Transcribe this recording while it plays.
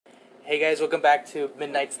Hey guys, welcome back to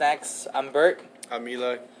Midnight Snacks. I'm Bert. I'm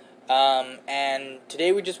Eli. And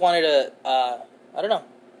today we just wanted to,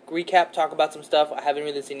 recap, talk about some stuff. I haven't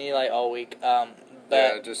really seen Eli all week.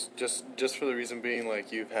 Yeah, just for the reason being,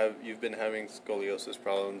 like you've been having scoliosis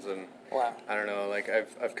problems, and wow, I don't know, like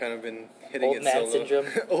I've kind of been hitting old it man solo. syndrome.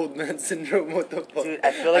 Old man syndrome. What the fuck? Dude,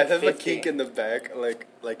 I feel like I have 50. a kink in the back,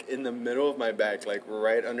 like in the middle of my back, like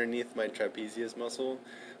right underneath my trapezius muscle,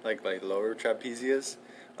 like lower trapezius.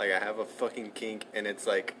 Like I have a fucking kink, and it's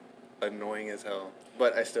like annoying as hell.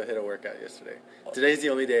 But I still hit a workout yesterday. Today's the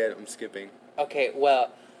only day I'm skipping. Okay,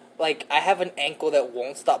 well, like I have an ankle that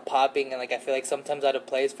won't stop popping, and like I feel like sometimes out of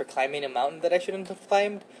place for climbing a mountain that I shouldn't have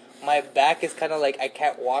climbed. My back is kind of like I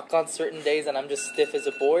can't walk on certain days, and I'm just stiff as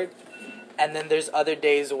a board. And then there's other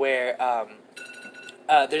days where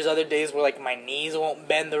like my knees won't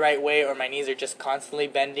bend the right way, or my knees are just constantly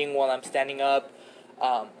bending while I'm standing up.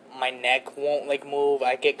 My neck won't like move.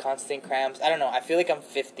 I get constant cramps. I don't know. I feel like I'm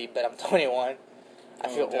 50, but I'm 21. I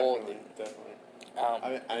feel old.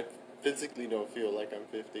 Definitely. I physically don't feel like I'm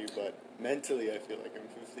 50, but mentally I feel like I'm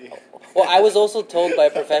 50. Well, I was also told by a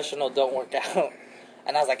professional, don't work out.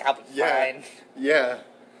 And I was like, I'll be fine. Yeah.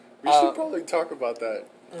 We should probably talk about that.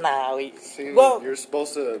 Nah, You're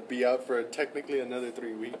supposed to be out for technically another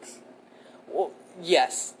 3 weeks. Well,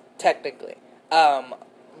 yes, technically.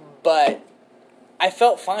 But I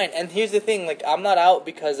felt fine. And here's the thing, like, I'm not out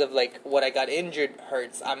because of, like, what I got injured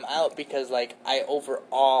hurts. I'm out because, like, I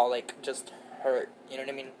overall, like, just hurt. You know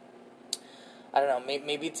what I mean? I don't know.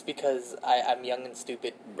 Maybe it's because I'm young and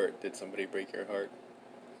stupid. Bert, did somebody break your heart?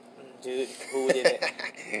 Dude, who did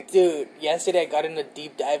it? Dude, yesterday I got in a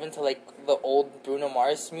deep dive into, like, the old Bruno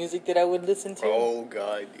Mars music that I would listen to. Oh,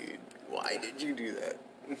 God, dude. Why did you do that?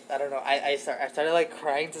 I don't know. I started, like,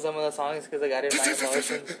 crying to some of the songs because I got in my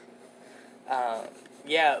emotions.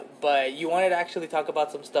 Yeah, but you wanted to actually talk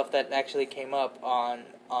about some stuff that actually came up on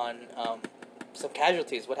some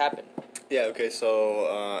casualties. What happened? Yeah, okay, so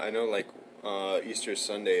I know, like, Easter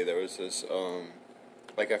Sunday, there was this,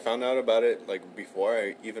 like, I found out about it, like, before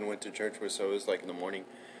I even went to church, so it was, like, in the morning,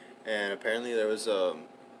 and apparently there was,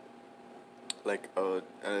 like,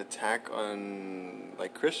 an attack on,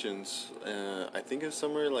 like, Christians, I think it's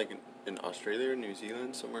somewhere, like, in Australia or New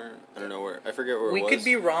Zealand, somewhere, I don't know where, I forget where it was. We could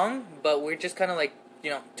be wrong, but we're just kind of, like,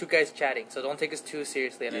 two guys chatting, so don't take us too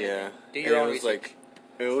seriously on anything. Yeah. Do your own research.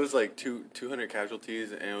 It was, like, 200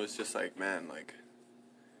 casualties, and it was just, like, man, like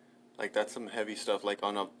that's some heavy stuff, like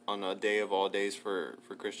on a day of all days for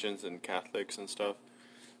Christians and Catholics and stuff.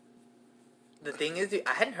 The thing is, dude,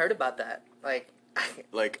 I hadn't heard about that.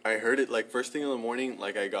 Like I heard it like first thing in the morning.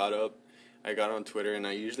 Like I got up, I got on Twitter, and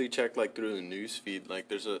I usually check like through the news feed. Like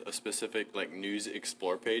there's a specific like news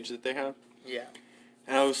explore page that they have. Yeah.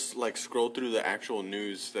 And I was like scroll through the actual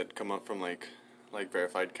news that come up from like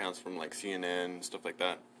verified accounts from like CNN and stuff like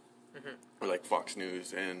that, or like Fox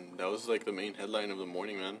News, and that was like the main headline of the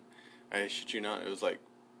morning, man. I shit you not, it was like,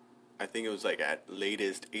 I think it was like at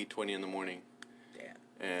latest 8:20 in the morning. Damn.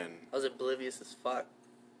 And I was oblivious as fuck.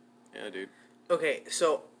 Yeah, dude. Okay,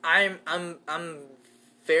 so I'm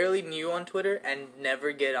fairly new on Twitter and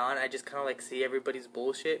never get on. I just kind of like see everybody's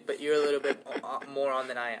bullshit, but you're a little bit more on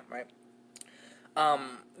than I am, right?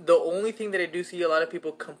 The only thing that I do see a lot of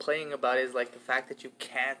people complaining about is like the fact that you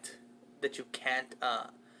can't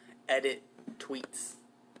edit tweets.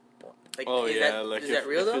 Like, is that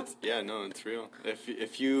real though? Yeah, no, it's real.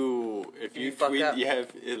 If you tweet, you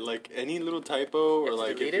have it, like any little typo or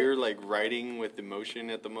like if you're it? like writing with emotion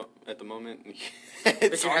at the moment,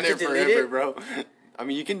 it's on there forever, bro. I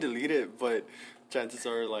mean, you can delete it, but chances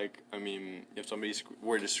are like, I mean, if somebody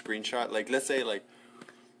were to screenshot, like let's say like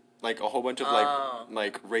a whole bunch of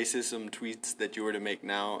like racism tweets that you were to make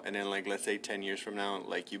now, and then like let's say 10 years from now,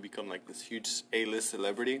 like you become like this huge A-list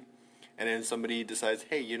celebrity. And then somebody decides,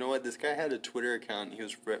 hey, you know what? This guy had a Twitter account. He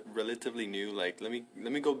was relatively new. Like, let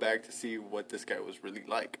me go back to see what this guy was really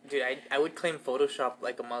like. Dude, I would claim Photoshop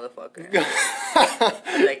like a motherfucker.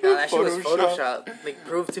 I'm like, no, that shit was Photoshop. Like,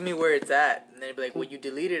 prove to me where it's at. And they'd be like, well, you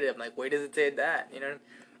deleted it. I'm like, where does it say that? You know?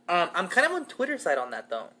 I'm kind of on Twitter side on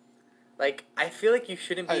that, though. Like, I feel like you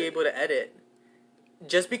shouldn't be able to edit.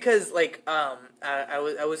 Just because, like, I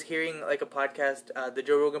was hearing, like, a podcast, the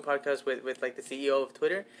Joe Rogan podcast with like, the CEO of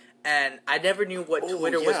Twitter, and I never knew what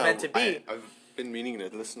Twitter was meant to be. I've been meaning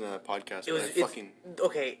to listen to that podcast.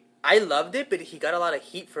 Okay, I loved it, but he got a lot of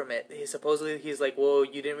heat from it. Supposedly, he's like, well,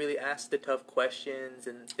 you didn't really ask the tough questions,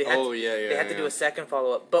 and they had to do a second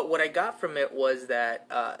follow-up. But what I got from it was that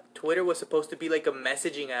Twitter was supposed to be like a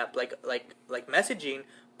messaging app, like messaging,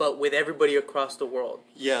 but with everybody across the world.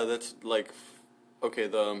 Yeah, that's like... Okay,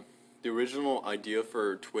 the original idea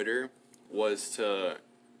for Twitter was to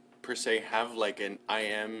per se have like an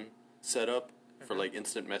IM setup for like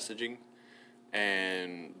instant messaging,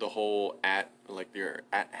 and the whole your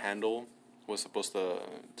handle was supposed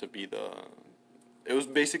to be it was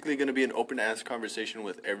basically going to be an open ass conversation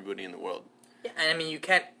with everybody in the world. Yeah, and I mean you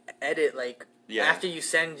can't edit like after you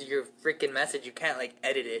send your freaking message, you can't like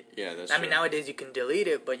edit it. Yeah, that's I true. mean nowadays you can delete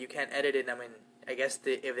it, but you can't edit it. I mean, I guess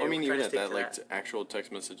if they were trying even to at stick that, to like that. actual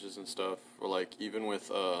text messages and stuff, or like even with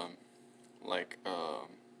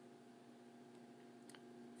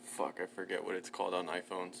fuck, I forget what it's called on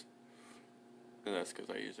iPhones, and that's because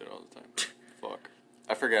I use it all the time. Fuck,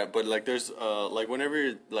 I forget. But like, there's like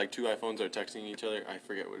whenever like two iPhones are texting each other, I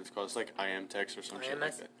forget what it's called. It's like IM text or some shit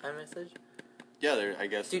like that. iMessage. Yeah, I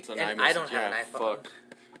guess Dude, it's an and iMessage. I don't have an iPhone. Fuck.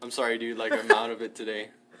 I'm sorry, dude. Like I'm out of it today.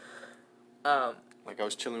 Like I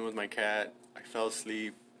was chilling with my cat. I fell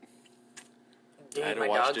asleep. Dude, I had to my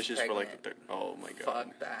wash dog's dishes pregnant. for like the third. Oh my god.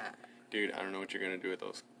 Fuck that. Dude, I don't know what you're gonna do with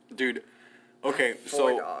those. Dude, okay, Poor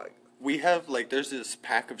so dog. we have like there's this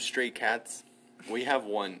pack of stray cats. We have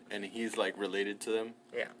one, and he's like related to them.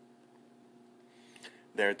 Yeah.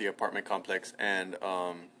 They're at the apartment complex, and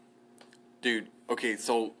dude, okay,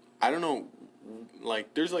 so I don't know,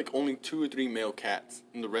 like there's like only 2 or 3 male cats,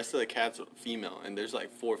 and the rest of the cats are female, and there's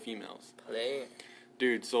like 4 females. Play.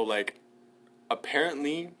 Dude, so like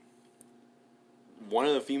apparently one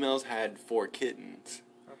of the females had 4 kittens.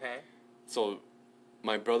 Okay. So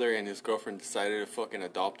my brother and his girlfriend decided to fucking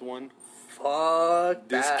adopt one. Fuck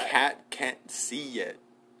This that. cat can't see yet.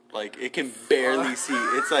 Like, it can barely see.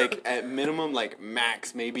 It's like, at minimum, like,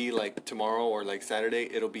 max, maybe, like, tomorrow or, like, Saturday,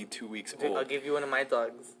 it'll be 2 weeks Dude, old. I'll give you one of my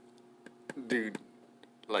dogs. Dude,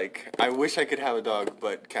 like, I wish I could have a dog,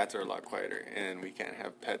 but cats are a lot quieter, and we can't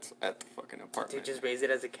have pets at the fucking apartment. Dude, just raise it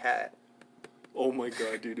as a cat. Oh my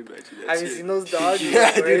god, dude, imagine that Have shit. you seen those dogs?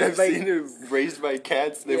 Yeah, dude, Raised I've by- seen it raised by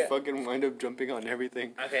cats. They Yeah. fucking wind up jumping on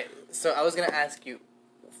everything. Okay, so I was gonna ask you,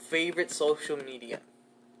 favorite social media?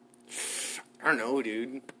 I don't know,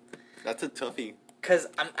 dude. That's a toughie. Cause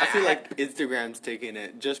I feel like Instagram's taking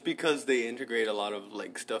it just because they integrate a lot of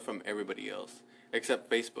like stuff from everybody else, except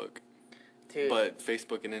Facebook. dude, But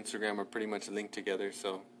Facebook and Instagram are pretty much linked together,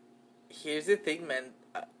 so. here's the thing, man.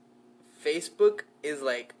 Facebook is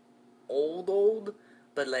like old,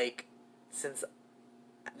 but like since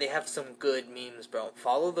they have some good memes, bro.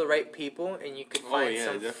 Follow the right people, and you can find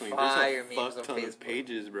some definitely. fire There's a memes fuck on ton Facebook. of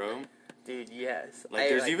pages, bro. Dude, yes. Like,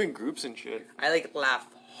 there's even groups and shit. I like laugh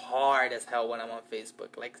hard as hell when I'm on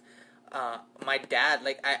Facebook. Like, my dad.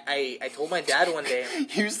 Like, I told my dad one day.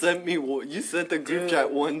 You sent the group Dude.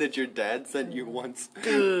 chat one that your dad sent you once.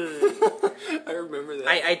 Dude. I remember that.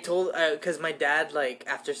 I told because my dad, like,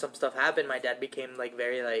 after some stuff happened, my dad became like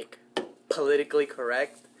very like politically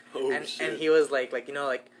correct. Oh, and shit. he was like you know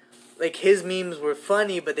like his memes were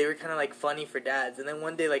funny, but they were kind of like funny for dads. And then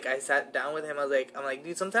one day, like, I sat down with him. I'm like,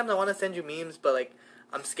 dude, sometimes I want to send you memes, but like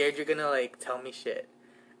I'm scared you're gonna like tell me shit.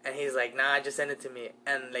 And he's like, nah, just send it to me.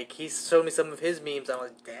 And like he showed me some of his memes. I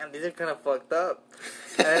was like, damn, these are kind of fucked up.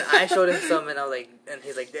 And then I showed him some, and I was like, and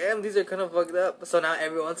he's like, damn, these are kind of fucked up. So now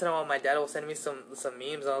every once in a while, my dad will send me some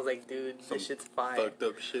memes, and I was like, dude, this shit's fire. Fucked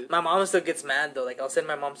up shit. My mom still gets mad though. Like, I'll send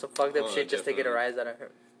my mom some fucked up Oh, shit just to get a definitely. rise out of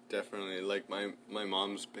her. Definitely. Like, my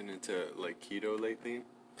mom's been into, like, keto lately.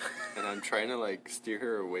 And I'm trying to, like, steer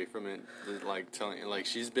her away from it. Like,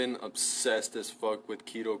 she's been obsessed as fuck with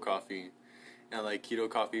keto coffee. And, like, keto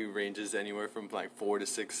coffee ranges anywhere from, like, 400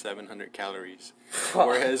 to 700 calories.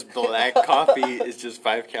 Whereas black coffee is just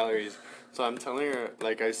 5 calories. So I'm telling her,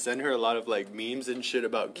 like, I send her a lot of, like, memes and shit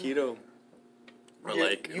about keto. Or,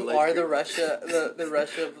 You are the Russia, the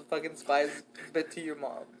Russia of the fucking spies, but to your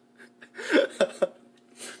mom.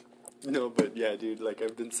 No, but yeah, dude, like,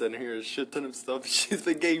 I've been sending her a shit ton of stuff. She's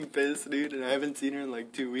been getting pissed, dude, and I haven't seen her in,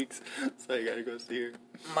 like, 2 weeks, so I gotta go see her.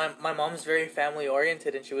 My mom's very family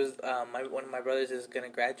oriented, and she was one of my brothers is gonna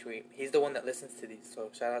graduate. He's the one that listens to these, so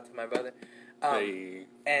shout out to my brother. Hey.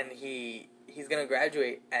 And he's gonna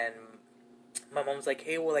graduate, and my mom's like,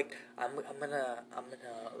 hey, well, like I'm gonna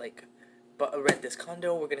like rent this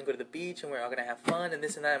condo. We're gonna go to the beach, and we're all gonna have fun and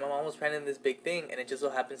this and that. And my mom was planning this big thing, and it just so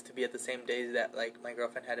happens to be at the same days that like my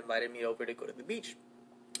girlfriend had invited me over to go to the beach.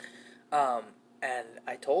 And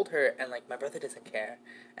I told her, and like my brother doesn't care,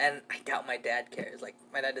 and I doubt my dad cares. Like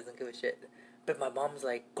my dad doesn't give a shit. But my mom's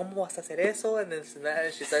like, ¿Cómo vas a hacer eso? And this and that.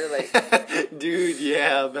 And she started like, dude,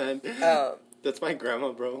 yeah, man. That's my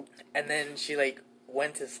grandma, bro. And then she like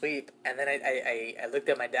went to sleep, and then I looked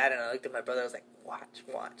at my dad and I looked at my brother. I was like, watch.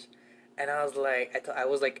 And I was like, I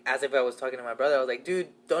was like, as if I was talking to my brother. I was like, dude,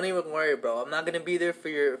 don't even worry, bro. I'm not gonna be there for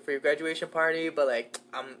your graduation party, but like,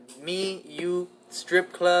 I'm me, you,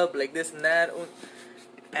 strip club, like this and that.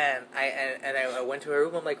 I went to her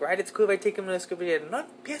room. I'm like, right, it's cool if I take him to the school. No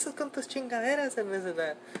empiezas con tus chingaderas and this and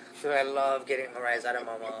that. So I love getting a rise out of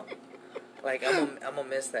my mom. Like I'm gonna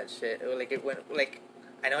miss that shit. Like it went like.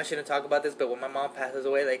 I know I shouldn't talk about this, but when my mom passes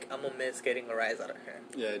away, like I'm gonna miss getting a rise out of her.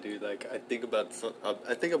 Yeah, dude. Like I think about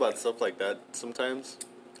stuff like that sometimes.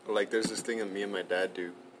 Like there's this thing that me and my dad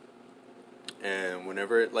do, and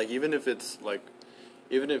whenever like even if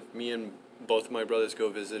me and both my brothers go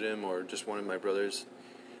visit him or just one of my brothers,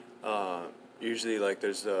 usually like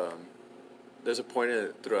there's a point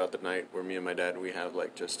throughout the night where me and my dad we have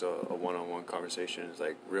like just a one-on-one conversation. It's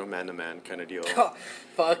like real man-to-man kind of deal.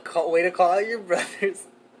 Way to call out your brothers.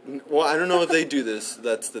 Well, I don't know if they do this.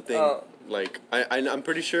 That's the thing. Oh. Like I'm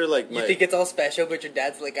pretty sure like you think it's all special, but your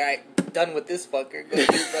dad's like, alright, done with this fucker. Go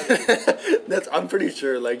to your brother. I'm pretty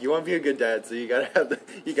sure. Like you want to be a good dad, so you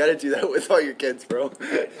gotta do that with all your kids, bro.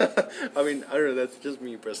 I mean, I don't know. That's just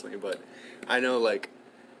me personally, but I know like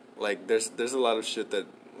there's a lot of shit that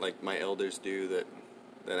like my elders do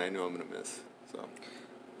that I know I'm gonna miss. So,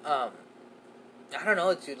 I don't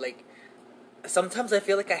know, dude. Like sometimes I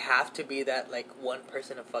feel like I have to be that like one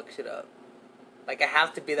person to fuck shit up. Like I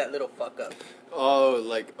have to be that little fuck up. Oh,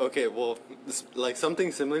 like okay, well, like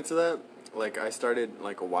something similar to that. Like I started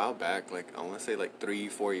like a while back. Like I want to say like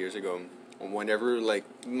 3-4 years ago. Whenever like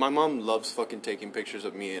my mom loves fucking taking pictures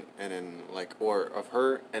of me and then like or of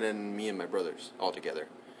her and then me and my brothers all together.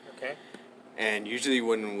 Okay. And usually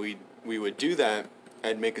when we would do that,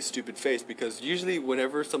 I'd make a stupid face because usually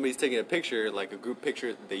whenever somebody's taking a picture, like a group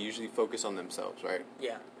picture, they usually focus on themselves, right?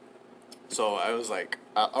 Yeah. So I was like,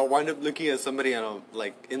 I'll wind up looking at somebody and I'll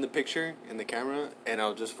like in the picture, in the camera, and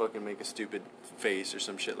I'll just fucking make a stupid face or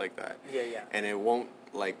some shit like that. Yeah, yeah. And it won't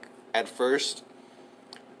like at first.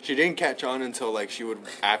 She didn't catch on until like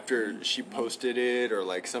after she posted it or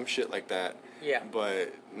like some shit like that. Yeah.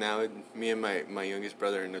 But now me and my youngest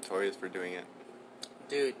brother are notorious for doing it.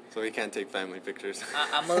 Dude. So we can't take family pictures.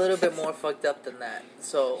 I'm a little bit more fucked up than that.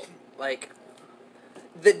 So like.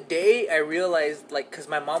 The day I realized, like, because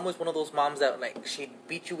my mom was one of those moms that, like, she'd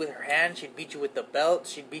beat you with her hand, she'd beat you with the belt,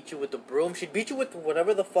 she'd beat you with the broom, she'd beat you with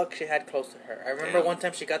whatever the fuck she had close to her. I remember one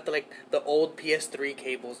time she got the old PS3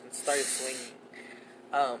 cables and started swinging.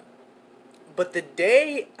 But the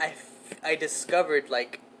day I discovered,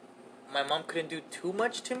 like, my mom couldn't do too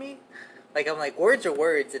much to me, like, I'm like, words are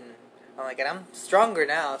words, and I'm like, and I'm stronger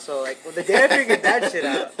now, so, like, well, the day I figured that shit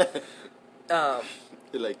out,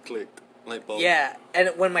 it, like, clicked. Light bulb. Yeah,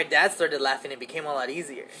 and when my dad started laughing, it became a lot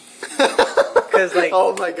easier. Cause like,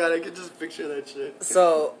 oh my god, I can just picture that shit.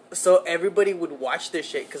 So everybody would watch this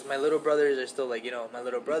shit because my little brothers are still like, my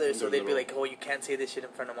little brothers. So they'd be like, oh, you can't say this shit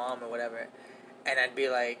in front of mom or whatever. And I'd be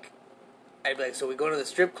like, so we go to the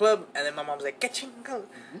strip club, and then my mom's like, get chingo,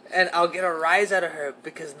 and I'll get a rise out of her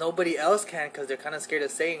because nobody else can because they're kind of scared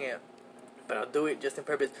of saying it. But I'll do it just on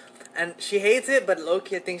purpose. And she hates it, but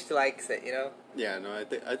low-key thinks she likes it, Yeah, no,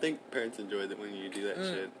 I think parents enjoy it when you do that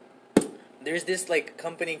shit. There's this, like,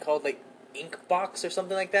 company called, like, Inkbox or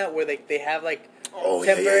something like that, where, like, they have, like,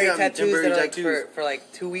 temporary tattoos that are, like, for,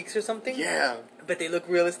 like, 2 weeks or something. Yeah. But they look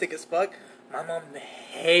realistic as fuck. My mom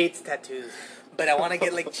hates tattoos. But I want to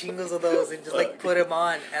get, like, chingos of those and just, like, put them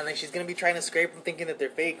on. And, like, she's going to be trying to scrape them thinking that they're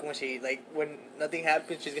fake. When nothing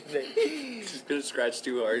happens, she's going to be like... She's going to scratch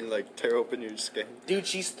too hard and, like, tear open your skin. Dude,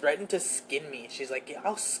 she's threatened to skin me. She's like, yeah,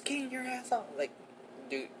 I'll skin your ass out. Like,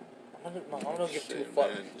 dude, my mom don't give a fuck.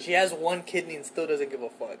 Man. She has one kidney and still doesn't give a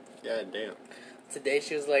fuck. Yeah, damn. Today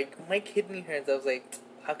she was like, my kidney hurts. I was like,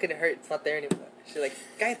 how can it hurt? It's not there anymore. She's like,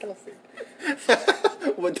 cállate.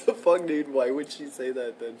 What the fuck, dude? Why would she say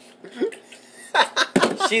that then?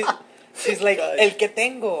 She's like, God. El que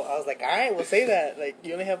tengo. I was like, alright, we'll say that. Like,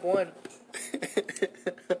 you only have one. Dude,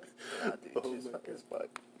 she's fucking as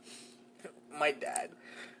fuck. My dad,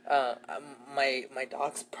 my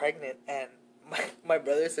dog's pregnant, and my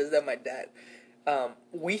brother says that my dad,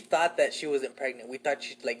 we thought that she wasn't pregnant. We thought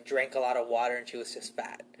she, like, drank a lot of water and she was just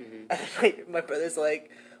fat. Mm-hmm. My brother's like,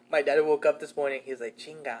 my dad woke up this morning, he's like,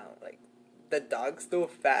 chingao, like, the dog's still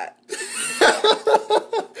fat.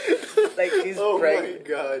 Like, he's pregnant. Oh my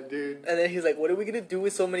god, dude. And then he's like, what are we gonna do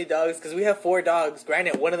with so many dogs? Because we have 4 dogs.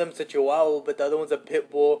 Granted, one of them's a Chihuahua, but the other one's a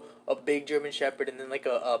Pit Bull, a big German Shepherd, and then, like,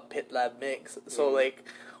 a Pit Lab mix. So, like,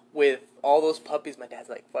 with all those puppies, my dad's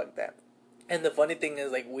like, fuck that. And the funny thing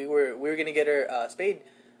is, like, we were gonna get her spayed,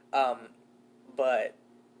 but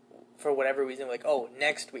for whatever reason, we're like, oh,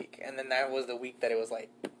 next week. And then that was the week that it was like,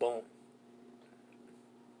 boom.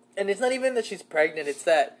 And it's not even that she's pregnant, it's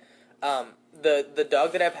that the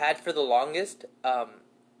dog that I've had for the longest,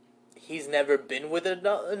 he's never been with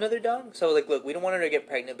another dog. So, like, look, we don't want her to get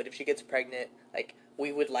pregnant, but if she gets pregnant, like,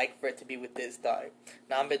 we would like for it to be with this dog.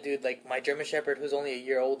 Nah, but dude, like, my German Shepherd, who's only a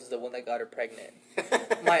year old, is the one that got her pregnant.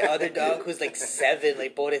 My other dog, who's like 7,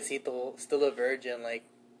 like, pobrecito, still a virgin, like,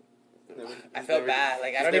 I felt bad.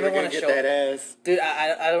 Like, I don't even want to show that ass. Dude,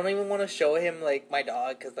 I don't even want to show him, like, my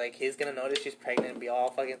dog, because, like, he's going to notice she's pregnant and be all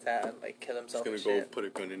fucking sad, like, kill himself. He's going to go put a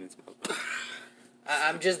gun in his mouth.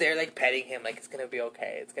 I'm just there, like, petting him, like, it's going to be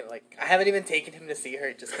okay. It's going to, like, I haven't even taken him to see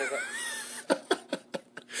her just because,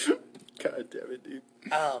 God damn it, dude.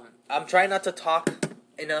 I'm trying not to talk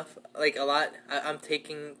enough, like, a lot. I'm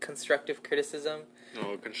taking constructive criticism.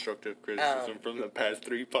 No, constructive criticism from the past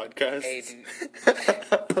 3 podcasts. Hey, dude.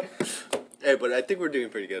 Hey, but I think we're doing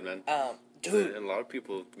pretty good, man. Dude. And a lot of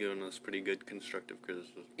people giving us pretty good constructive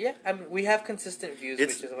criticism. Yeah, I mean, we have consistent views,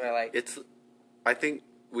 which is what I like. I think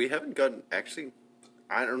we haven't gotten, actually,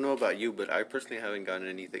 I don't know about you, but I personally haven't gotten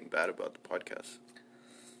anything bad about the podcast.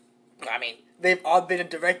 I mean, they've all been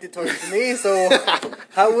directed towards me, so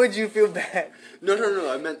how would you feel bad? No.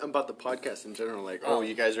 I meant about the podcast in general. Like, oh,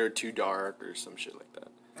 you guys are too dark or some shit like that.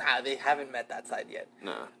 Nah, they haven't met that side yet.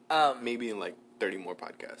 Nah. Maybe in like 30 more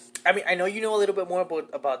podcasts. I mean, I know you know a little bit more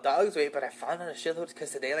about dogs, right? But I found out a shitload because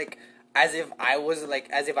today, like, as if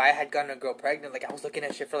I had gotten a girl pregnant, like, I was looking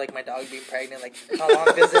at shit for, like, my dog being pregnant, like, how long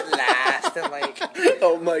does it last, and, like,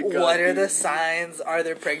 oh my God, what are the signs? Are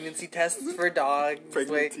there pregnancy tests for dogs?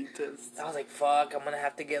 Pregnancy tests. I was like, fuck, I'm gonna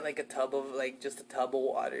have to get, like, a tub of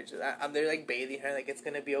water. I'm there, like, bathing her, like, it's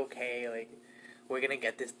gonna be okay, like, we're gonna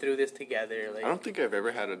get through this together, like. I don't think I've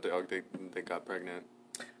ever had a dog that got pregnant.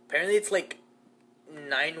 Apparently it's, like,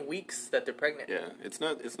 9 weeks that they're pregnant. Yeah, it's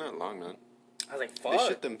not long, man. I was like, fuck. They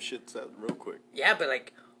shit them shits out real quick. Yeah, but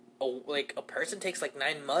like a person takes like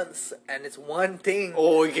 9 months, and it's one thing.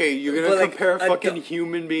 Oh, okay, you're gonna compare a fucking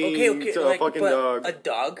human being to a fucking dog. A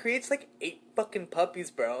dog creates like 8 fucking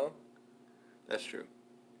puppies, bro. That's true.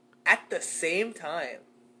 At the same time.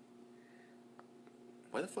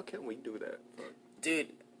 Why the fuck can't we do that? Fuck.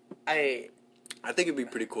 Dude, I think it'd be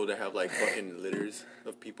pretty cool to have like fucking litters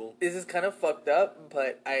of people. This is kind of fucked up,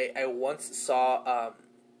 but I once saw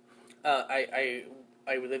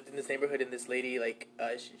I lived in this neighborhood, and this lady, like,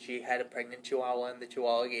 she had a pregnant chihuahua, and the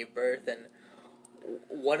chihuahua gave birth, and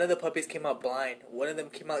one of the puppies came out blind, one of them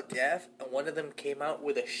came out deaf, and one of them came out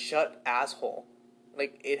with a shut asshole.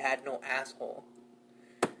 Like, it had no asshole.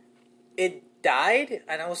 It died,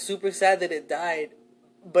 and I was super sad that it died,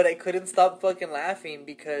 but I couldn't stop fucking laughing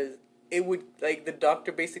because it would, like,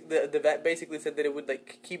 the vet basically said that it would,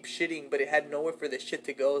 like, keep shitting, but it had nowhere for the shit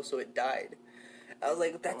to go, so it died. I was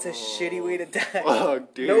like, that's a shitty way to die.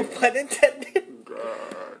 Fuck, dude. No pun intended.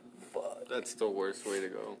 God. Fuck. That's the worst way to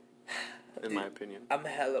go, in my opinion. I'm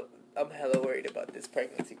hella worried about this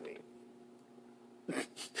pregnancy weight.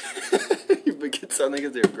 You make it sound like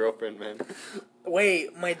it's your girlfriend, man.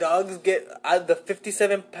 Wait, my dogs get the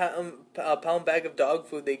 57-pound bag of dog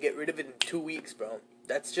food. They get rid of it in 2 weeks, bro.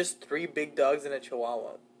 That's just 3 big dogs and a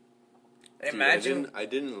chihuahua. Imagine. Dude, I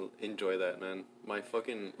didn't enjoy that, man. My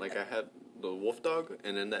fucking, like, I had the wolf dog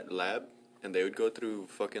and then that lab, and they would go through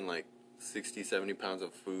fucking like 60, 70 pounds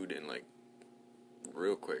of food in like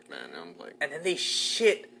real quick, man. And I'm like, and then they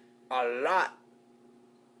shit a lot.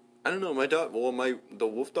 I don't know, the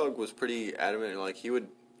wolf dog was pretty adamant, like he would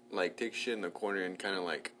like take shit in the corner and kind of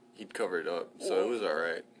like he'd cover it up, so it was all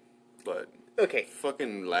right. But okay,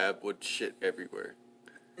 fucking lab would shit everywhere.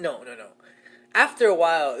 No. After a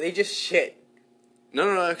while, they just shit.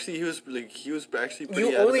 No. Actually, he was actually pretty.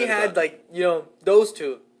 You only had like, you know, those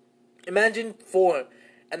 2. Imagine 4,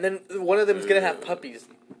 and then one of them's gonna have puppies.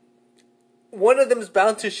 One of them's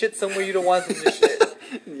bound to shit somewhere you don't want them to shit.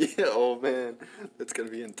 Yeah. Oh man, that's gonna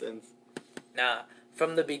be intense. Nah.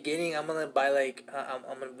 From the beginning, I'm gonna buy like I'm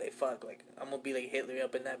gonna be like, fuck, like I'm gonna be like Hitler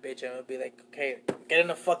up in that bitch. I'm gonna be like, okay, get in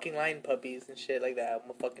a fucking line, puppies and shit like that. I'm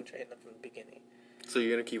gonna fucking train them from the beginning. So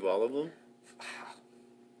you're gonna keep all of them?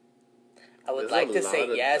 I would like to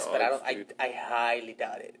say yes, but I highly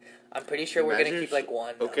doubt it. I'm pretty sure we're gonna keep like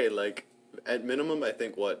 1. Okay, like at minimum, I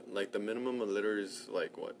think like the minimum of litter is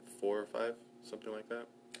like 4 or 5, something like that.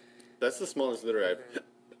 That's the smallest litter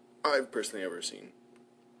I've personally ever seen.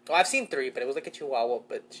 Well, I've seen 3, but it was like a chihuahua,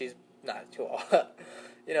 but she's not a chihuahua.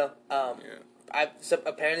 You know, yeah.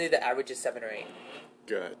 Apparently the average is 7 or 8.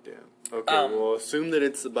 God damn. Okay, well, assume that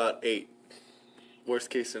it's about 8. Worst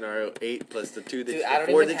case scenario, 8 plus the 2 that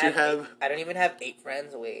 4 that you have. I don't even have 8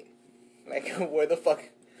 friends. Wait, like where the fuck?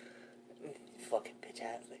 Fucking bitch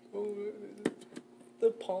ass. Like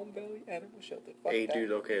the Palm Valley Animal Shelter. Fuck hey, that.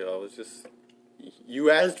 dude. Okay, I was just. You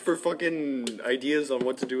asked for fucking ideas on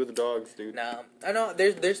what to do with the dogs, dude. Nah, I know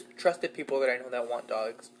there's trusted people that I know that want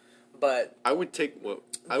dogs, but I would take what.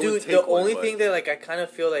 The only thing that like I kind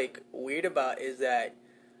of feel like weird about is that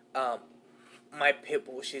Um, my pit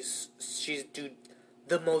bull, she's dude,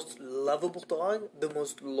 the most lovable dog, the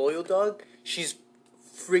most loyal dog. She's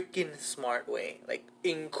freaking smart way, like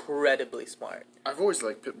incredibly smart. I've always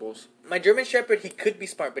liked pit bulls. My German Shepherd, he could be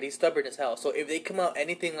smart, but he's stubborn as hell. So if they come out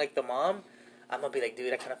anything like the mom, I'm gonna be like,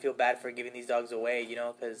 dude, I kind of feel bad for giving these dogs away, you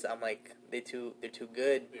know, because I'm like, they're too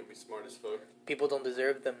good. They'd be smart as fuck. People don't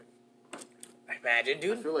deserve them. Imagine,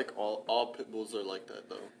 dude. I feel like all pit bulls are like that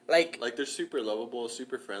though. Like they're super lovable,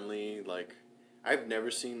 super friendly. Like I've never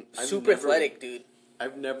seen super athletic, dude.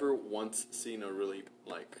 I've never once seen a really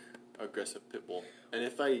like aggressive pit bull. And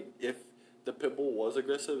if the pit bull was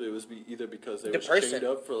aggressive, it was either because they were chained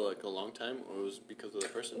up for like a long time, or it was because of the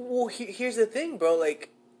person. Well, here's the thing, bro.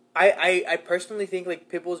 Like, I personally think like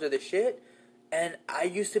pit bulls are the shit, and I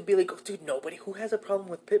used to be like, oh, dude, nobody who has a problem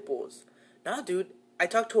with pit bulls. Nah, dude. I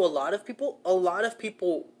talked to a lot of people. A lot of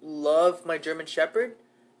people love my German Shepherd.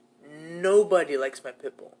 Nobody likes my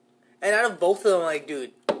pit bull. And out of both of them, I'm like,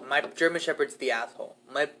 dude, my German Shepherd's the asshole.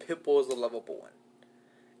 My pit bull is the lovable one.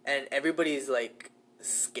 And everybody's like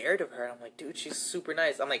scared of her. I'm like, dude, she's super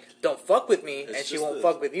nice. I'm like, don't fuck with me, and she won't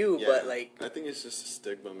fuck with you. Yeah, but like, I think it's just a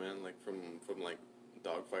stigma, man. Like from like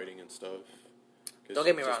dog fighting and stuff. Don't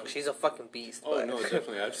get me wrong, she's a fucking beast. Oh, no,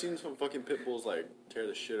 definitely. I've seen some fucking pit bulls, like, tear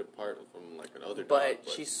the shit apart from, like, another dog. But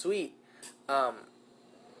she's sweet. Man,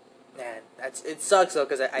 it sucks, though,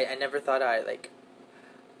 because I never thought like,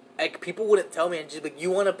 people wouldn't tell me, and just be like,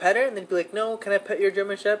 you want to pet her? And they'd be like, no, can I pet your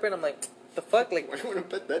German Shepherd? I'm like, the fuck? Like, why do you want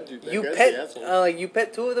to pet that dude? That you guy's pet, the asshole. like, you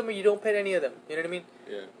pet two of them, or you don't pet any of them. You know what I mean?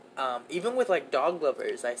 Yeah. Even with, like, dog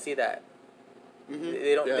lovers, I see that. Mm-hmm.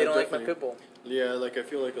 They don't like my pit bull. Yeah, like, I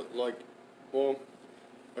feel like, well...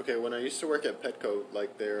 Okay, when I used to work at Petco,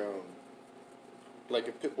 like like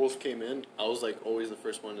if pit bulls came in, I was like always the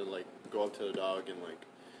first one to like go up to the dog and like,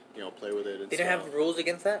 you know, play with it and They didn't have rules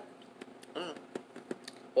against that?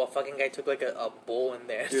 Well, a fucking guy took like a bull in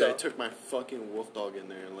there. Dude, so. I took my fucking wolf dog in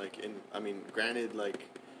there, and like, I mean, granted,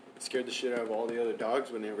 like, scared the shit out of all the other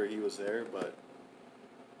dogs whenever he was there, but,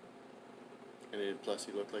 and then plus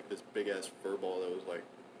he looked like this big ass fur ball that was like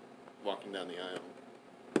walking down the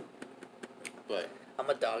aisle. But I'm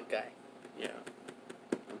a dog guy. Yeah,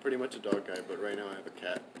 I'm pretty much a dog guy, but right now I have a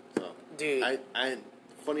cat. So, dude, I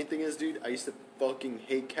funny thing is, dude, I used to fucking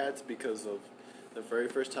hate cats because of the very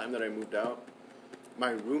first time that I moved out.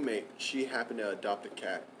 My roommate, she happened to adopt a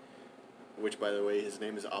cat, which, by the way, his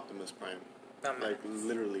name is Optimus Prime. Like,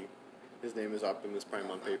 literally, his name is Optimus Prime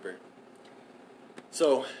on paper.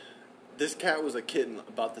 So, this cat was a kitten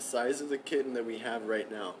about the size of the kitten that we have right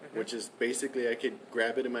now, which is basically I could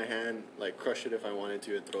grab it in my hand, like crush it if I wanted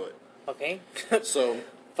to, and throw it. Okay. So,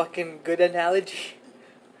 fucking good analogy.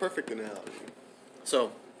 Perfect analogy.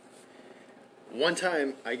 So, one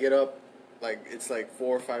time I get up, like it's like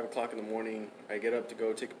 4 or 5 o'clock in the morning. I get up to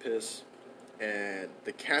go take a piss, and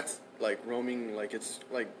the cat's like roaming, like it's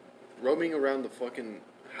like roaming around the fucking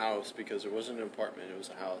house because it wasn't an apartment, it was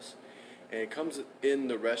a house. And it comes in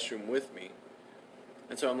the restroom with me.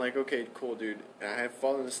 And so I'm like, okay, cool, dude. And I have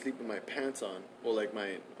fallen asleep with my pants on. Well, like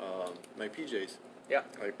my PJs. Yeah.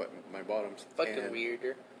 Like my bottoms. Fucking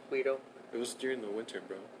weirdo. It was during the winter,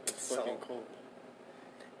 bro. It was fucking cold.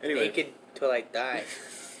 Anyway. Naked till I die.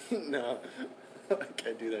 No. I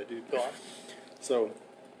can't do that, dude. Go on. So,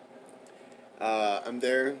 I'm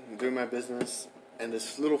there, I'm doing my business, and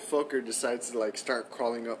this little fucker decides to, like, start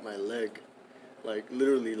crawling up my leg. Like,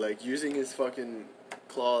 literally, like, using his fucking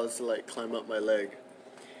claws to, like, climb up my leg.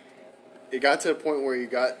 It got to a point where he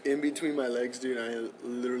got in between my legs, dude, and I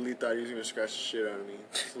literally thought he was gonna scratch the shit out of me.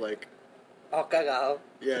 So, like... Oh, cagao.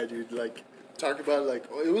 Yeah, dude, like, talk about, like,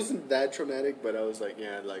 it wasn't that traumatic, but I was like,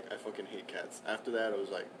 yeah, like, I fucking hate cats. After that, I was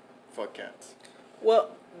like, fuck cats.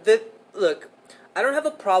 Well, look, I don't have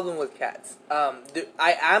a problem with cats.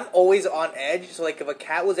 I am always on edge, so, like, if a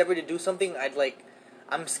cat was ever to do something,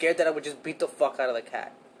 I'm scared that I would just beat the fuck out of the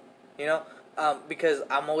cat. You know? Because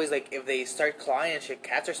I'm always like, if they start clawing and shit,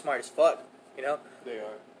 cats are smart as fuck. You know? They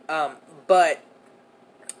are. But,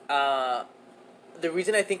 the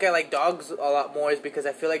reason I think I like dogs a lot more is because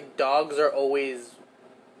I feel like dogs are always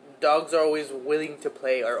willing to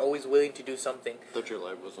play, are always willing to do something. I thought your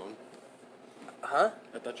light was on. Huh?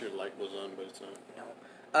 I thought your light was on, but it's not.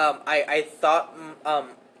 No. I thought,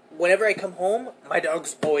 whenever I come home, my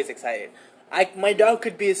dog's always excited. My dog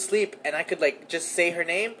could be asleep, and I could, like, just say her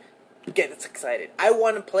name, get excited. I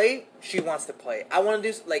want to play, she wants to play. I want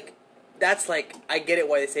to do, like, that's, like, I get it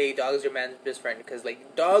why they say dogs are man's best friend, because,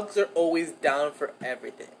 like, dogs are always down for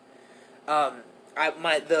everything. The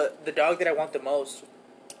dog that I want the most,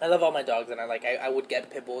 I love all my dogs, and I would get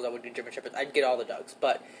pit bulls, I would do German Shepherds, I'd get all the dogs,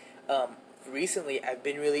 but, recently I've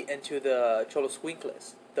been really into the Cholo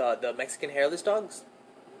Squinkles. the Mexican hairless dogs.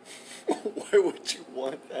 Why would you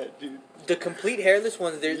want that, dude? The complete hairless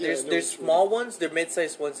ones. There's small ones, there's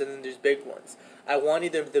mid-sized ones, and then there's big ones. I want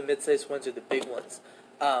either the mid-sized ones or the big ones.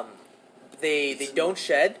 They don't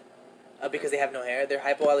shed because they have no hair. They're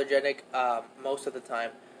hypoallergenic most of the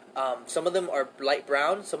time. Some of them are light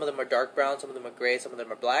brown, some of them are dark brown, some of them are gray, some of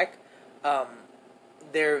them are black.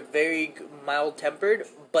 They're very mild-tempered,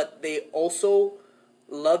 but they also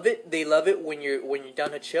love it. They love it when you're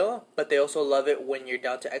down to chill, but they also love it when you're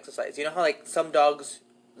down to exercise. You know how like some dogs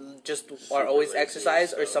just are always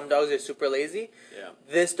exercise, or some dogs are super lazy? Yeah.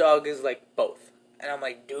 This dog is like both. And I'm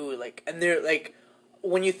like, dude, like, and they're like,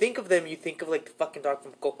 when you think of them, you think of like the fucking dog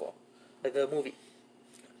from Coco, like the movie.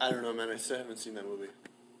 I don't know, man. I still haven't seen that movie.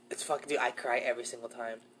 It's fucking, dude, I cry every single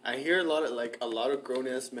time. I hear a lot of grown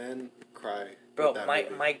ass men cry. Bro,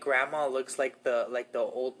 my grandma looks like the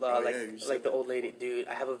old the old lady, dude.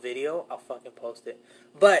 I have a video. I'll fucking post it.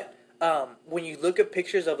 But when you look at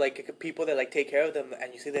pictures of like people that like take care of them,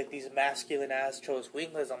 and you see like these masculine ass Cholos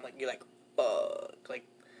wingless, I'm like, you're like, fuck, like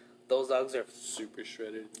those dogs are super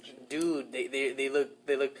shredded. Dude, they look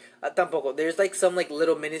tampoco. There's like some like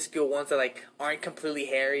little minuscule ones that like aren't completely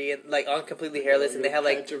hairy and like aren't completely hairless, and they have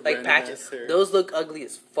like patches. Those look ugly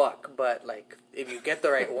as fuck, but like if you get the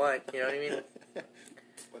right one, you know what I mean?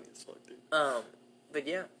 Funny as fuck, dude. But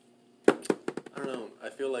yeah. I don't know. I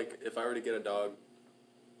feel like if I were to get a dog,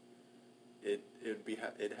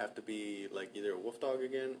 it'd have to be like either a wolf dog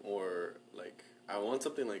again, or like I want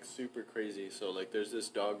something like super crazy. So like there's this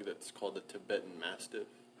dog that's called the Tibetan Mastiff.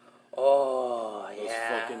 Oh, Those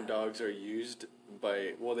fucking dogs are used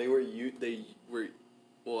by well I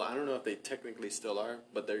don't know if they technically still are,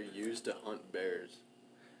 but they're used to hunt bears.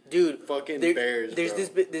 Dude, fucking bears. There's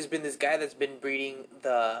been this guy that's been breeding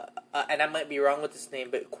the and I might be wrong with this name,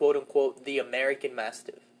 but quote unquote the American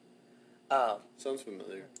Mastiff. Sounds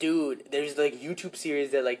familiar. Dude, there's like YouTube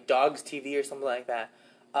series that like Dogs TV or something like that,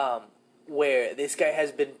 where this guy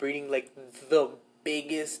has been breeding like the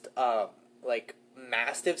biggest like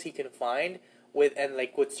mastiffs he can find with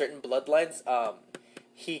certain bloodlines.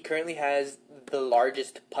 He currently has the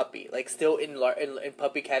largest puppy, like still in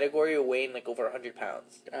puppy category, weighing like over 100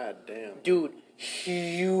 pounds. God damn. Dude,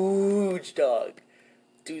 huge dog.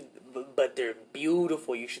 Dude, but they're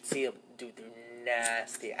beautiful. You should see them. Dude, they're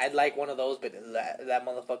nasty. I'd like one of those, but that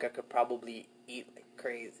motherfucker could probably eat like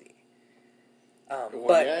crazy.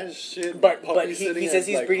 But he says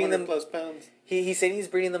he's breeding them. Plus pounds. He said he's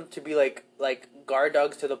breeding them to be like guard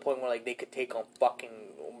dogs to the point where like they could take on fucking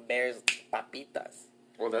bears, papitas.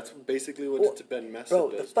 Well, that's basically what the Tibetan Mastiff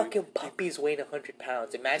does. Bro, the fucking puppies weighing 100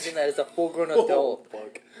 pounds. Imagine that as a full-grown adult. Oh,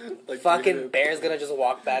 fuck. Like fucking bear's gonna just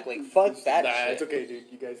walk back like, fuck that shit. Nah, it's okay, dude.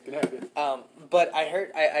 You guys can have it. But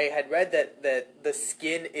I had read that the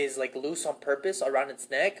skin is like loose on purpose around its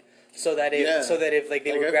neck, so that if like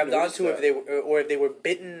they were grabbed onto, if they were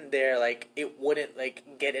bitten there, like it wouldn't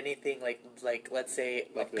like get anything like let's say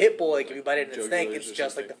a pit bull, like if you bite it in its neck, it's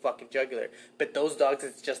just like the fucking jugular. But those dogs,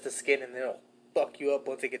 it's just the skin, and they'll fuck you up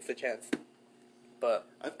once it gets the chance. But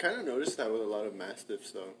I've kind of noticed that with a lot of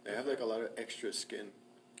mastiffs, though. They have like a lot of extra skin.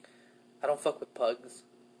 I don't fuck with pugs.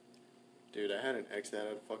 Dude, I had an ex that had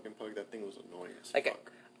a fucking pug. That thing was annoying as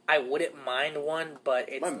fuck. I wouldn't mind one, but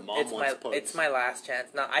it's my last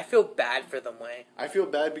chance. Now I feel bad for them, way. I feel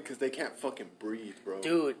bad because they can't fucking breathe, bro.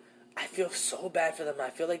 Dude, I feel so bad for them. I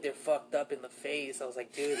feel like they're fucked up in the face. I was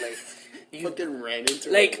like, dude, like you fucking ran into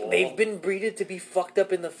like a wall. They've been breeded to be fucked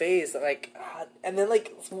up in the face, like, and then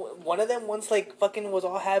like one of them once like fucking was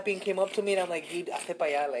all happy and came up to me, and I'm like, dude, hazte pa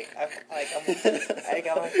allá, like I'm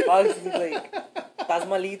fuck, like, estás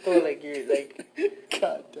malito, like you're like,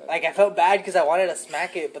 God damn. Like I felt bad because I wanted to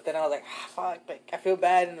smack it, but then I was like, fuck, like I feel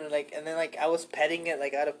bad, and then I was petting it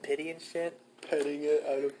like out of pity and shit. Petting it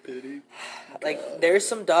out of pity. Like there's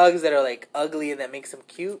some dogs that are like ugly and that makes them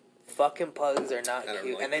cute. Fucking pugs are not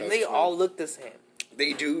cute, like and then they all look the same.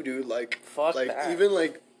 They do, dude. Like fuck like that. Even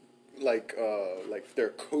like their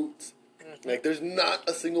coats. Mm-hmm. Like there's not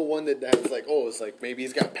a single one that has like, oh, it's like maybe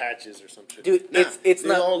he's got patches or some shit. Dude, it's they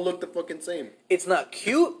not. They all look the fucking same. It's not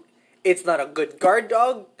cute. It's not a good guard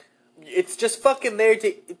dog. It's just fucking there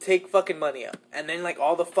to take fucking money out, and then like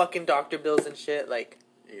all the fucking doctor bills and shit. Like,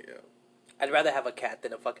 yeah. I'd rather have a cat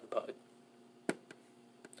than a fucking pug.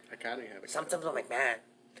 I kinda have a cat. Sometimes I'm like, man,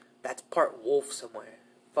 that's part wolf somewhere.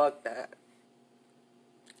 Fuck that.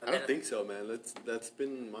 I don't think so, man. That's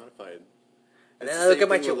been modified. And then I look at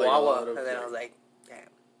my Chihuahua, and then I was like, damn.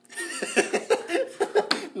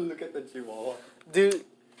 Look at the Chihuahua. Dude.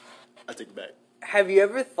 I take it back. Have you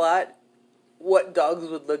ever thought what dogs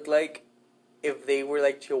would look like if they were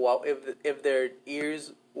like Chihuahua, if their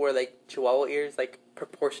ears were like Chihuahua ears, like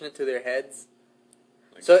proportionate to their heads.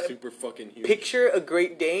 Like So super fucking huge. Picture a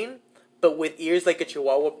Great Dane, but with ears like a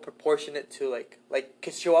Chihuahua, proportionate to like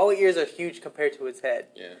because Chihuahua ears are huge compared to its head.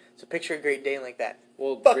 Yeah. So picture a Great Dane like that.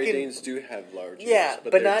 Well, fucking, Great Danes do have large yeah, ears,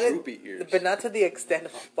 but they're not droopy ears. But not to the extent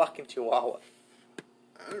of a fucking Chihuahua.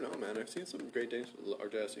 I don't know, man. I've seen some Great Danes with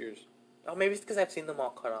large ass ears. Oh, maybe it's because I've seen them all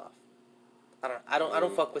cut off. I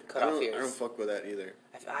don't fuck with cut off ears. I don't fuck with that either.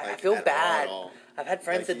 I feel bad. I've had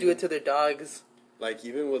friends that do it to their dogs. Like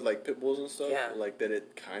even with like pit bulls and stuff, Yeah. like that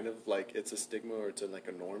it kind of like it's a stigma or it's like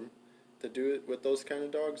a norm to do it with those kind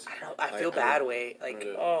of dogs. I don't. I feel bad way. Like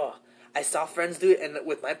I saw friends do it, and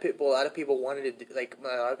with my pit bull, a lot of people wanted to do. Like a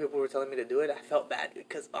lot of people were telling me to do it. I felt bad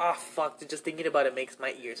because fuck, just thinking about it makes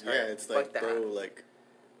my ears hurt. Yeah, it's like fuck bro, that. like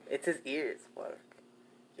It's his ears. Fuck.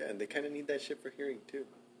 Yeah, and they kind of need that shit for hearing too.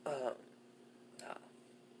 But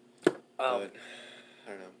I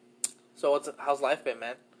don't know. So how's life been,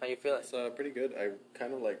 man? How you feeling? It's pretty good. I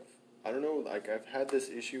kind of like, I don't know, like I've had this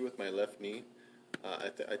issue with my left knee. I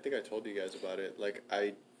think I told you guys about it. Like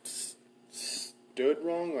I stood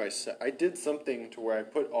wrong, or I did something to where I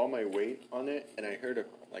put all my weight on it, and I heard a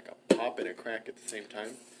pop and a crack at the same time.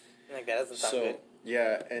 Like that doesn't sound good.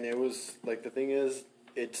 Yeah, and it was like the thing is,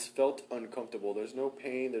 it felt uncomfortable. There's no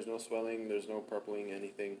pain, there's no swelling, there's no purpling,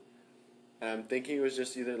 anything. And I'm thinking it was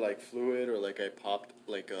just either like fluid or like I popped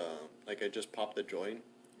like I just popped the joint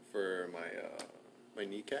for my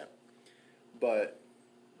kneecap. But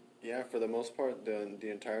yeah, for the most part,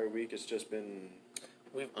 the entire week it's just been.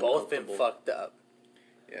 We've both been fucked up.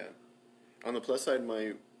 Yeah. On the plus side,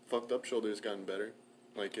 my fucked up shoulder's gotten better.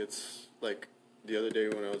 Like it's like the other day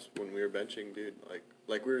when we were benching, dude.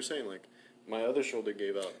 Like we were saying, like my other shoulder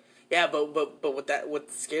gave out. Yeah, but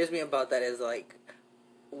what scares me about that is like.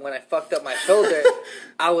 When I fucked up my shoulder,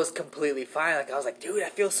 I was completely fine. Like, I was like, dude, I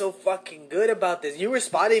feel so fucking good about this. You were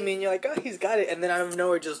spotting me, and you're like, oh, he's got it. And then out of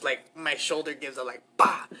nowhere, just, like, my shoulder gives a, like,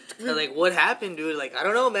 bah! I was like, what happened, dude? Like, I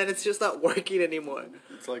don't know, man. It's just not working anymore.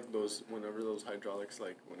 It's like whenever those hydraulics,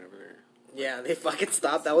 like, whenever they're... Yeah, they fucking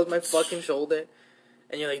stopped. That was my fucking shoulder.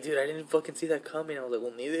 And you're like, dude, I didn't fucking see that coming. I was like,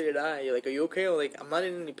 well, neither did I. You're like, are you okay? I'm like, I'm not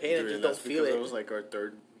in any pain. Dude, I just don't feel it. It was, like, our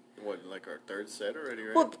third set already,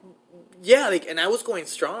 right? Well, yeah, like, and I was going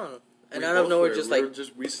strong. And out of nowhere,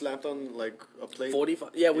 we slapped on like a plate.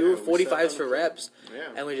 45. Yeah, we were 45s for reps. Yeah.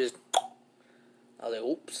 And we just. I was like,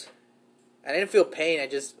 oops. I didn't feel pain.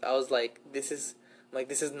 I was like, this is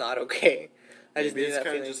not okay. Maybe it's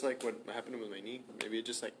kind of just like what happened with my knee. Maybe it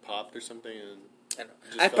just like popped or something. And I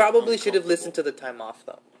know. I probably should have listened to the time off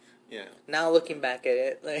though. Yeah. Now looking back at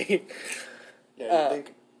it, like. Yeah, I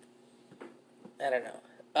think. I don't know.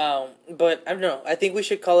 But I don't know. I think we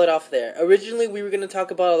should call it off there. Originally, we were going to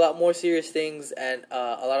talk about a lot more serious things and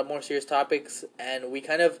a lot of more serious topics, and we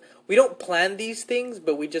don't plan these things,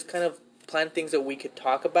 but we just kind of plan things that we could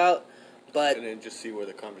talk about. But and then just see where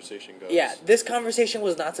the conversation goes. Yeah, this conversation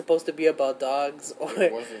was not supposed to be about dogs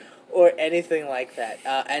or anything like that.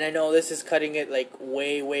 And I know this is cutting it like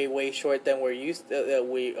way, way, way short than we're used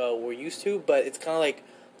to, but it's kind of like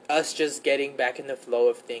us just getting back in the flow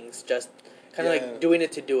of things, just. Kind of like doing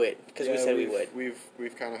it to do it, because we said we would.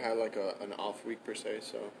 We've kind of had like an off week per se,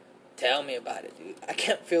 so. Tell me about it, dude. I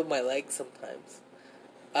can't feel my legs sometimes.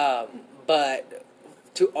 But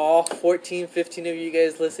to all 14, 15 of you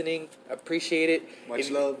guys listening, appreciate it. Much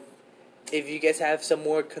love. If you guys have some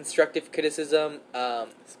more constructive criticism,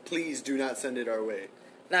 please do not send it our way.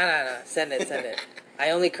 Nah. Send it. I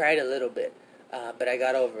only cried a little bit, but I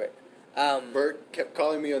got over it. Bert kept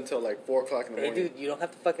calling me until like 4 o'clock in the morning. Hey, dude, you don't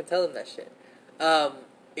have to fucking tell him that shit.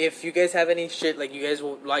 If you guys have any shit like you guys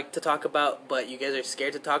would like to talk about, but you guys are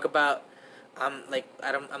scared to talk about, I'm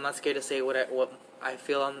not scared to say what I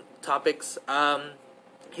feel on topics.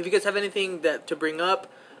 If you guys have anything to bring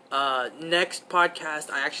up, next podcast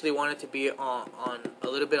I actually want it to be on a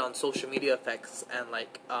little bit on social media effects and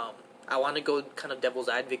like I want to go kind of devil's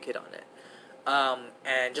advocate on it.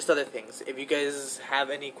 And just other things. If you guys have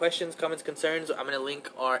any questions, comments, concerns, I'm gonna link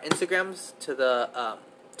our Instagrams to the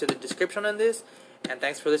description on this. And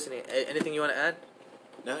thanks for listening. Anything you want to add?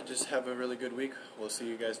 No, just have a really good week. We'll see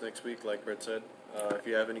you guys next week, like Brett said. If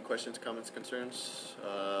you have any questions, comments, concerns,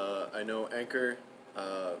 I know Anchor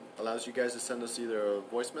allows you guys to send us either a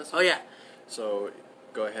voice message. Oh yeah. So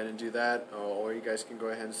go ahead and do that, or you guys can go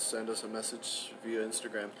ahead and send us a message via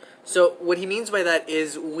Instagram. So what he means by that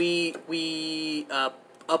is we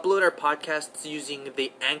upload our podcasts using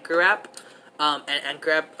the Anchor app, and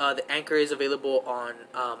Anchor app, the Anchor is available on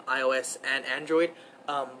iOS and Android.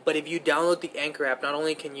 But if you download the Anchor app, not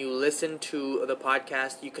only can you listen to the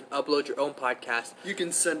podcast, you can upload your own podcast. You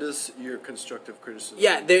can send us your constructive criticism.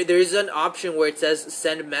 Yeah, there's an option where it says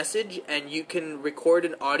send message, and you can record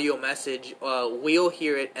an audio message. We'll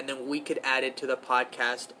hear it, and then we could add it to the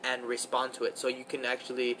podcast and respond to it. So you can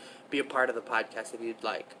actually be a part of the podcast if you'd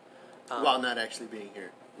like. While not actually being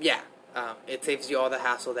here. Yeah. It saves you all the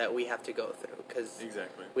hassle that we have to go through because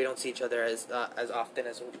exactly. we don't see each other as often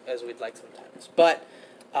as we'd like sometimes. But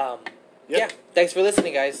yeah, thanks for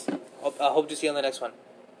listening, guys. Hope to see you on the next one.